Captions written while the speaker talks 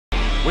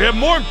We have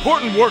more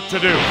important work to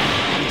do.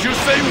 Did you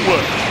say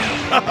what?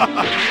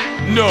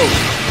 No.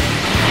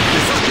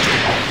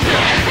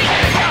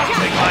 I'll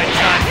take my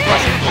time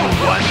crushing you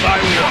one by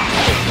one.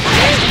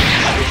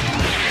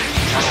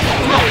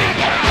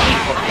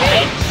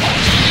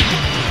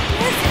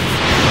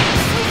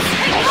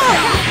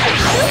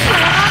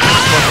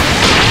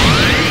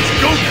 It's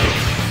Goku.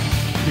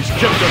 He's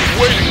kept us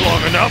waiting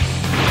long enough.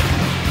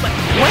 But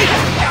wait!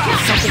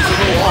 Something's a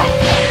little off.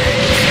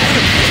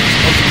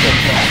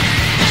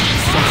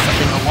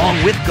 Something along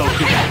with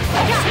Goku. Oh,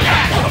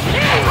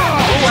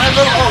 a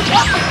little more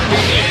walking to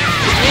me.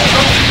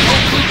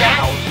 Goku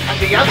down, and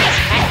the others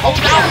can't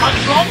hold out much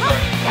longer.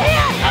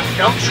 Have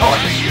no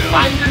choice.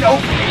 Find an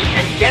opening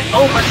and get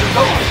over to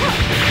Goku.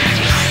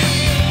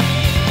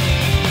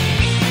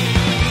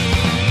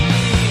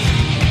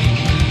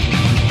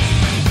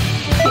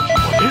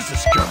 What is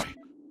this guy?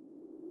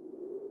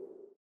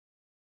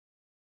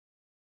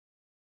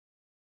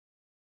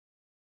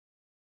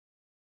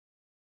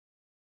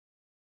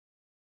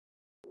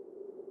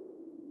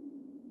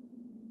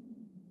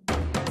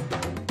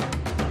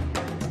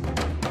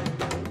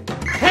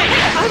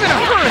 I'm in a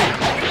hurry!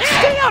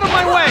 Stay out of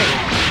my way!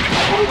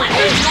 Who in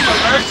the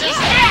universe is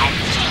that?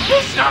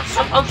 He's not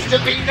supposed to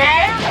be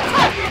there.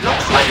 He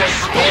looks like a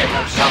skin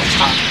of some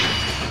kind.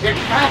 In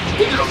fact,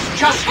 he looks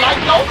just like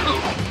Goku.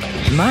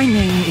 My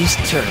name is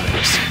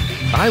Turles.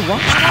 I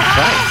watched you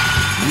fight.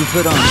 You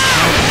put on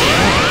power.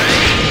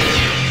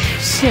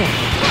 Say,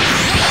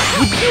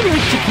 would you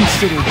like to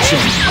consider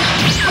joining?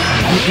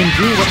 You can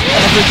do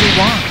whatever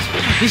you want.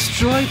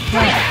 Destroy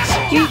planets,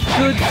 eat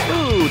good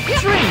food,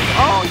 drink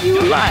all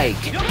you like.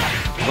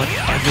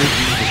 Whatever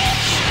you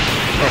wish.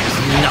 There's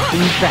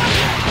nothing bad,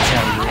 I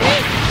tell you.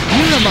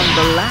 You're among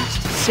the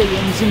last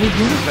Saiyans in the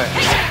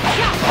universe.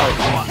 All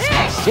things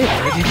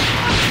considered, you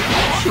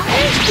should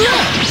be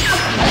blessed.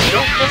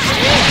 Don't listen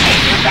to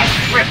him, that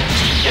cripple.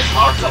 His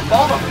heart's a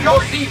ball of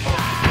pure evil. Oh,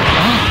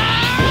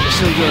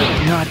 so you're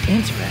not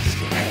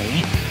interested,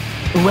 eh?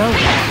 Well,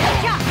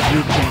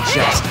 you can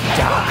just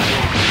die.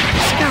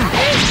 Sky,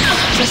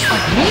 just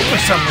like me for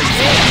some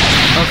reason.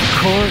 Of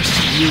course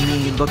you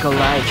need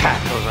look-alike,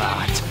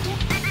 Kakarot.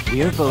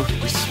 We're both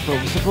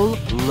disposable,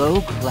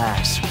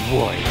 low-class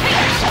warriors.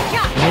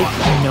 Make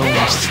no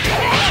mistake.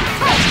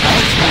 I'll tell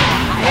you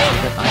now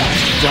that I'm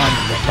done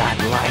with that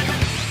life.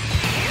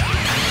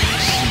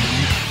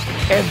 See,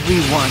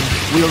 everyone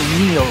will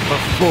kneel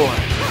before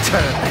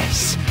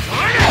Turles.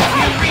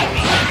 You read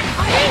me.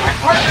 My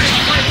partner is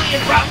currently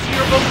en route to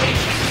your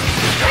location.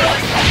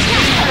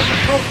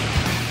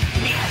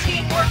 We need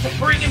teamwork to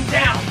bring him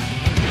down.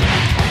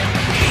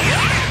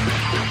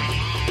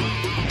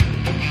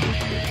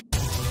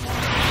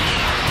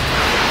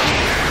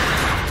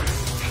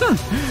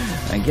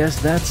 I guess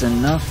that's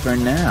enough for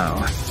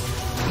now.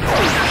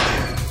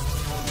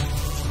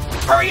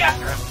 Hurry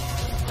after him.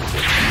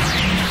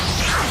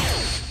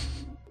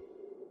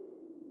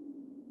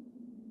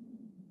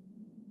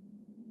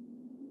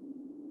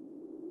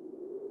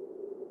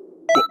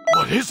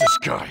 What is this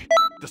guy?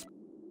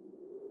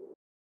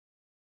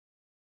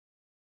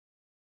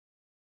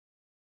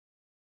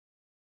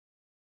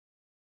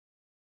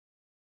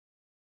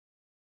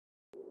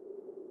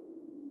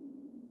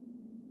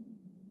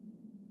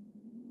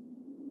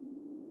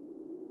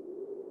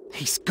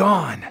 He's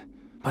gone.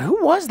 But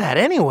who was that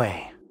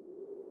anyway?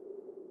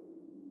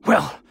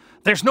 Well,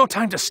 there's no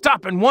time to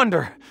stop and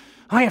wonder.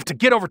 I have to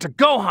get over to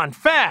Gohan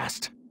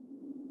fast.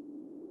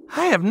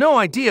 I have no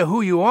idea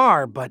who you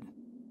are, but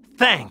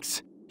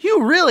thanks.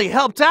 You really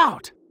helped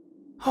out.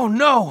 Oh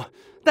no,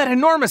 that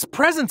enormous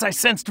presence I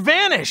sensed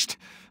vanished.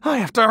 I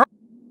have to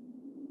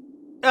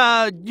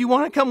you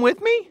want to come with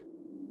me?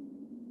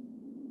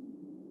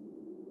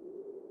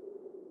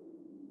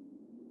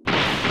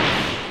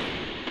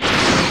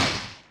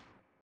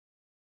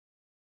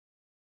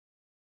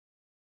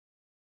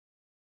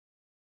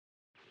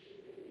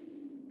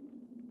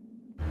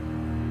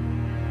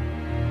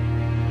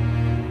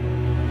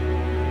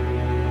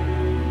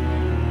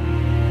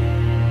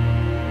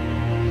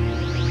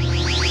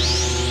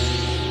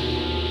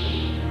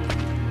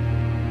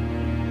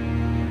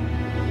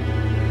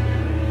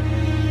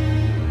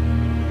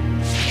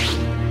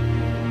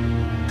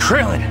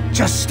 Krillin,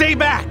 just stay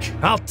back!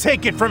 I'll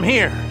take it from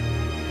here!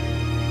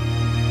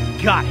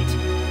 Got it.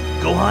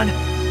 Gohan,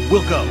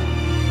 we'll go.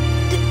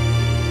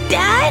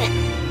 Dad?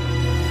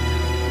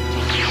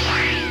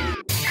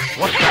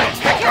 What the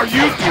heck are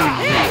you doing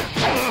here?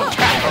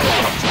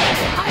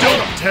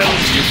 Don't tell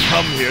me you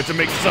come here to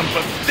make some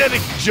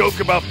pathetic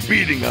joke about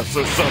beating us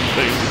or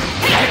something.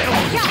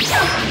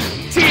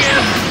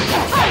 Tien!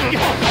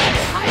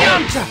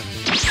 Yamcha!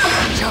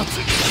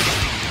 Chaozu!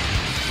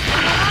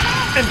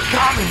 And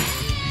Kami!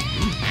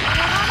 His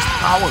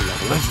power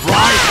level is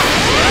rising!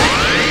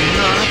 I'm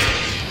not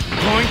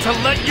going to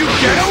let you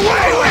get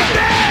away with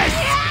this!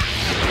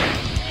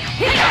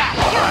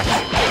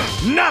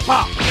 Nappa!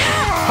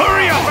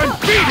 Hurry up and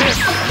beat him!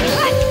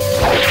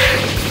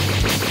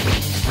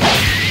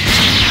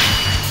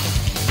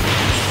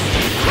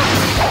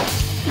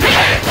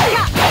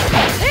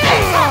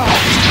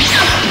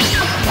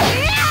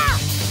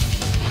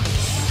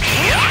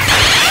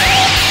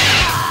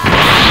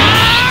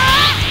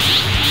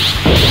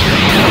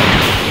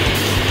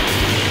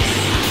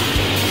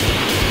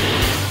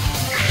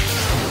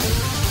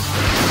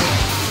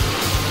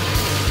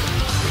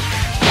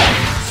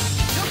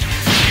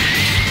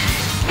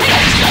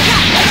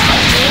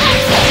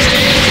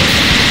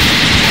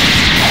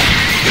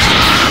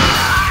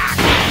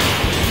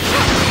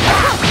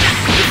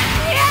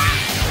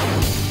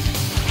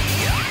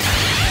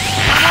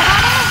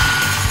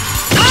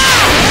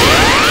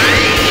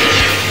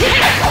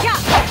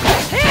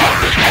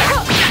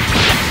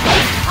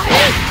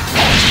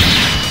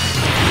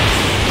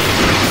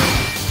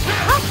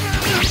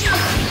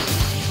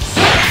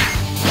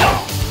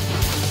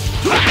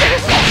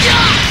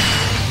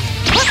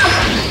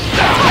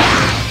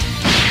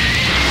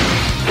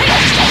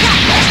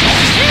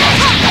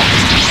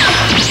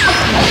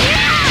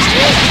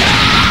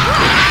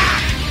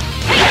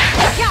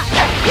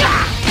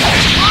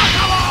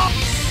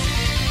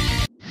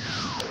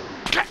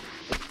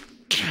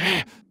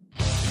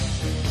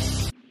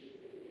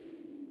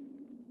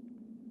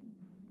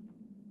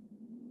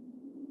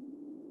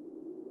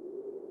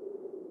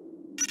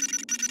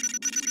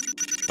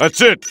 That's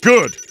it,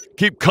 good!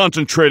 Keep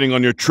concentrating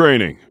on your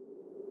training.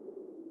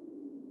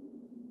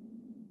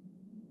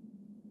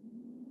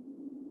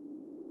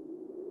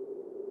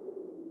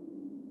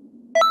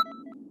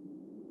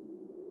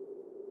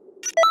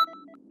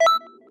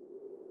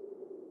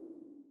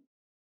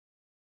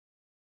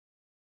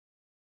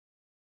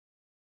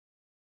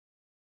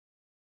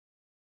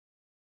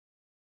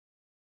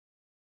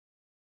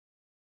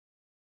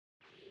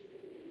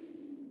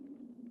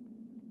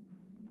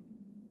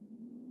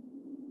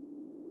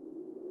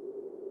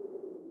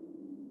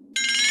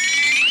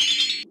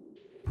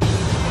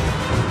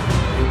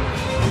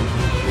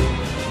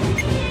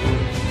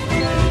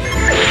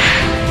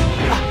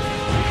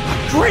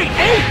 Great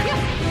ape!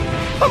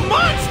 A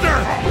monster!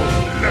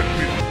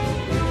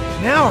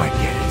 Now I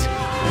get it.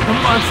 The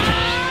monster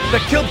that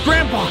killed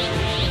Grandpa!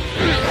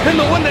 And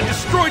the one that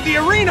destroyed the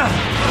arena!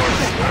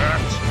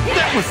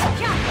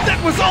 That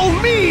was all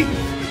me!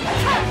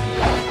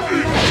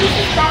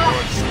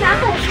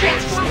 Snapple was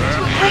transformed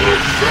into a great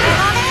ape soon.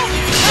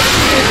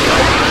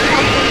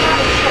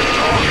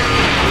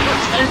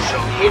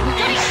 Potential hidden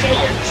in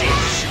Saiyans is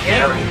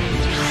scary.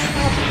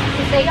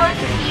 If they aren't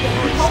defeated,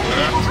 we won't be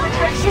able to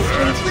return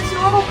history to its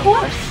normal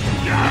course.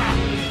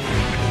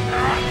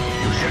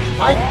 You should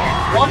fight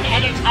them one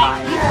at a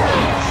time.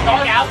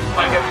 Start out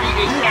by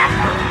defeating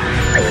Napper.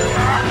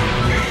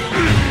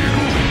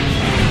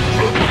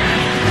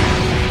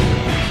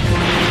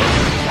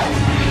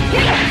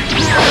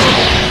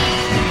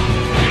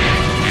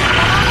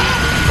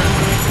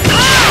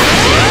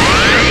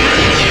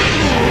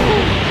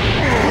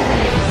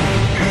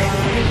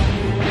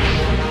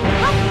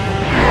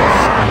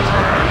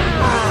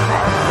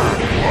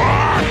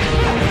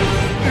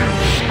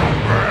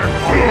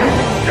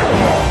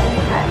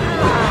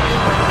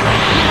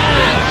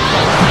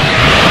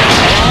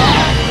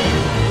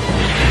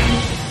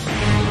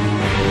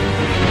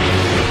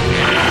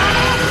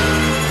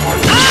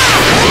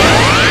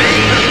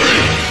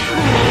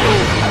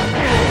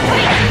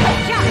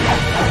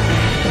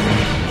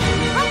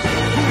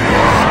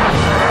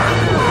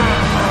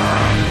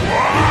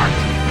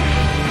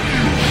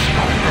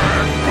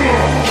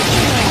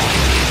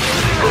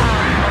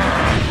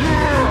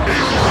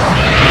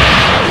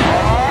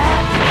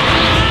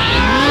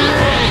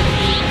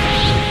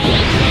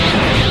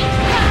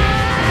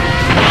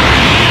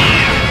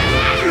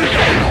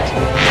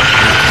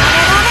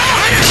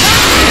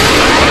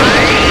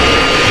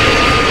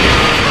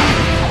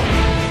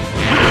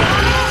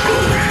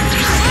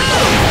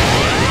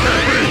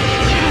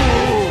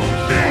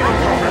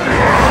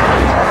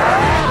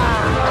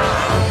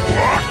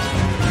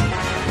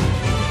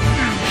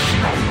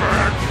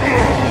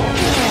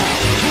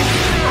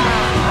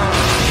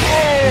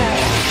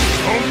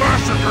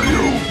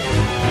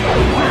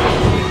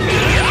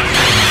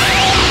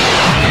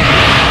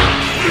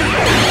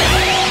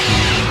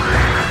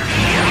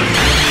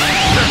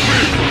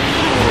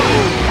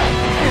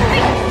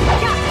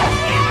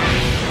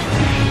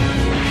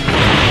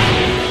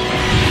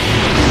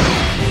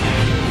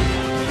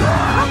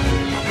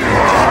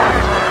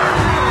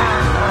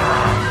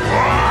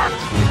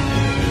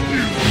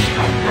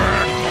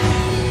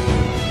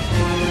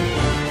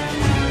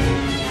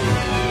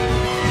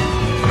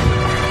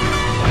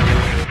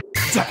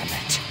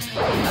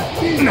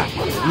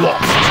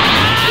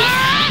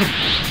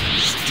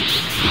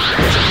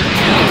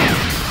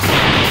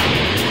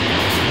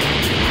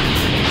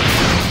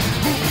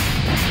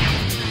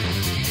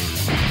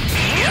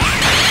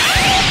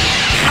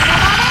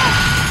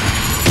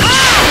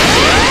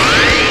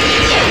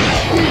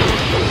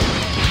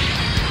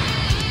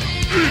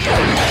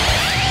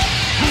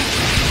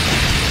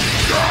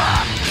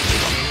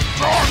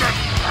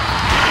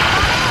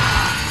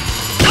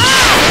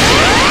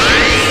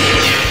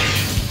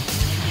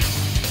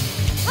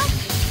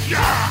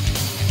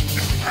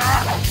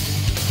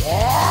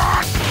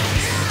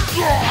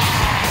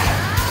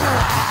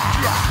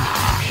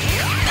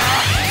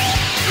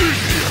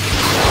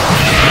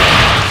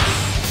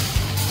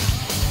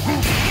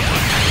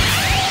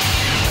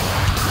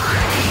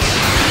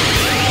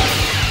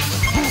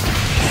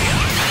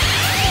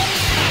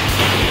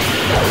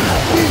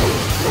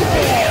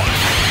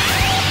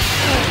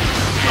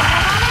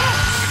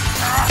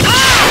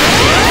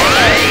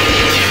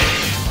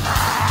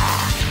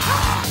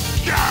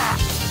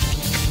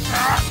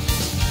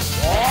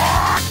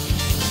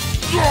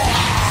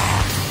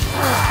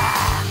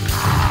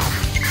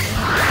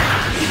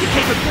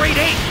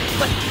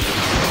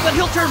 But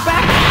he'll turn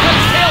back and cut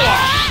his tail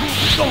off!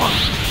 Go on,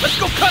 let's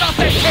go cut off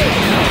that tail!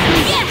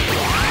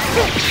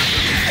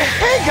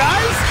 Hey,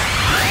 guys!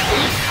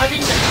 He's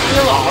cutting the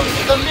tail off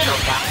the middle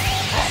guy.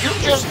 You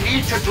just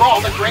need to draw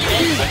the great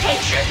ape's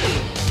attention.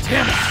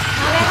 Damn it!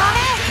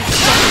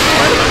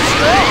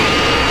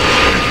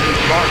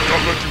 Not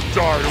gonna let you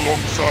die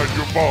alongside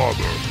your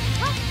father.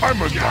 I'm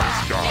a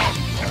nice guy.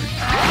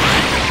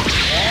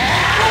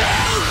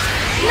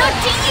 Not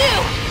to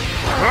you!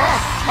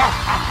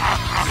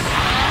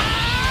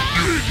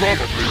 You've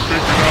probably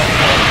figured out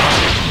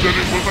that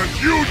it was a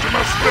huge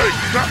mistake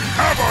to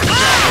have our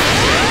child.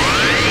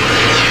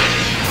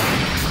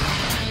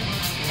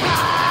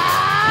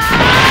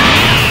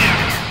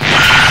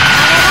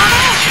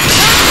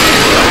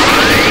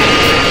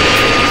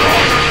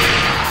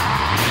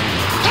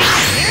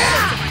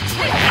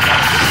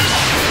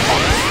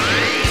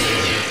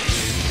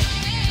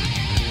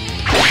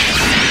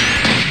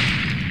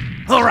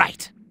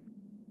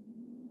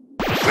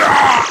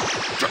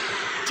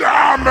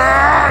 Damn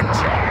it!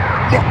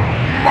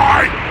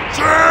 My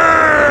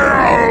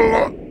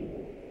tail!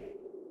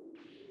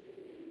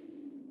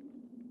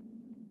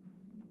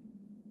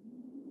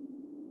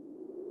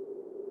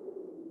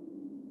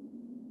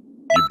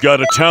 You've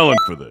got a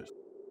talent for this.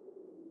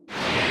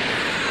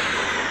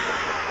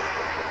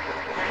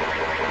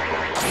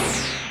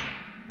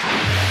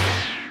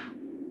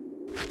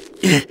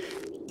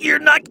 You're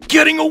not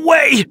getting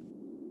away!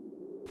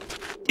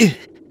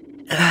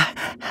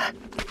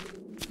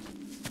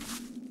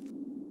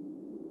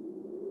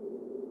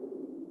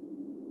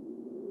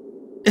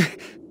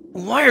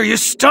 Why are you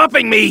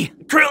stopping me?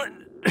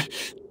 Krillin,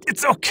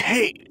 it's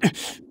okay.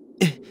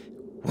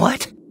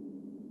 What?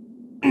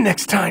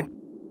 Next time,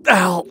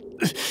 I'll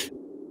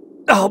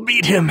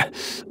beat him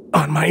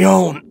on my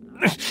own.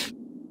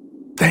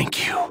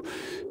 Thank you.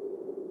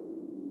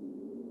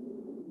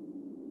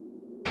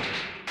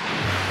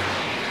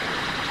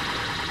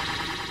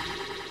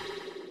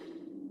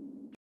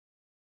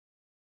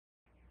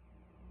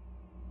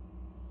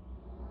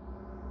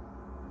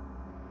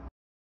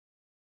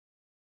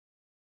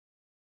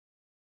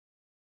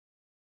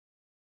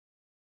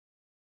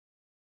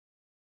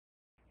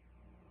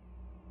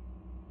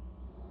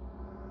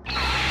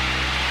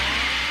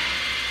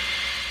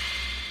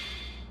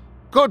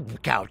 Good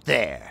work out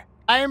there.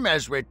 I'm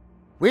Ezra.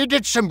 We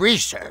did some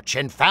research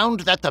and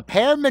found that the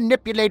pair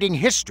manipulating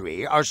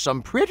history are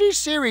some pretty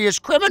serious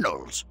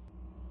criminals.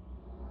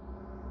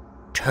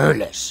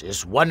 Turles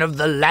is one of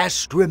the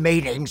last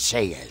remaining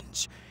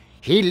Saiyans.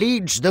 He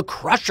leads the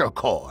Crusher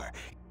Corps.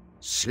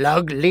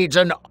 Slug leads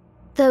an...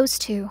 Those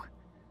two.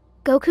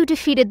 Goku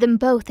defeated them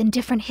both in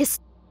different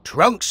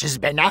Trunks has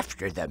been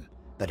after them,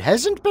 but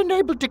hasn't been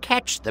able to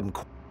catch them.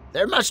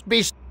 There must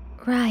be...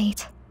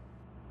 Right.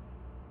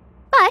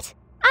 But,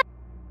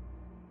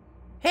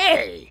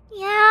 Hey!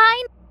 yeah,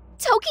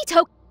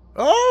 Toki.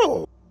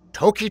 Oh!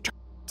 Toki...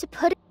 To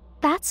put it,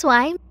 that's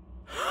why.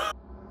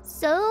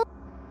 So,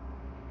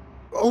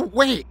 Oh,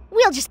 wait.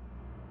 we'll just...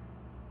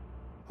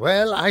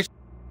 Well,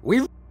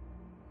 we've...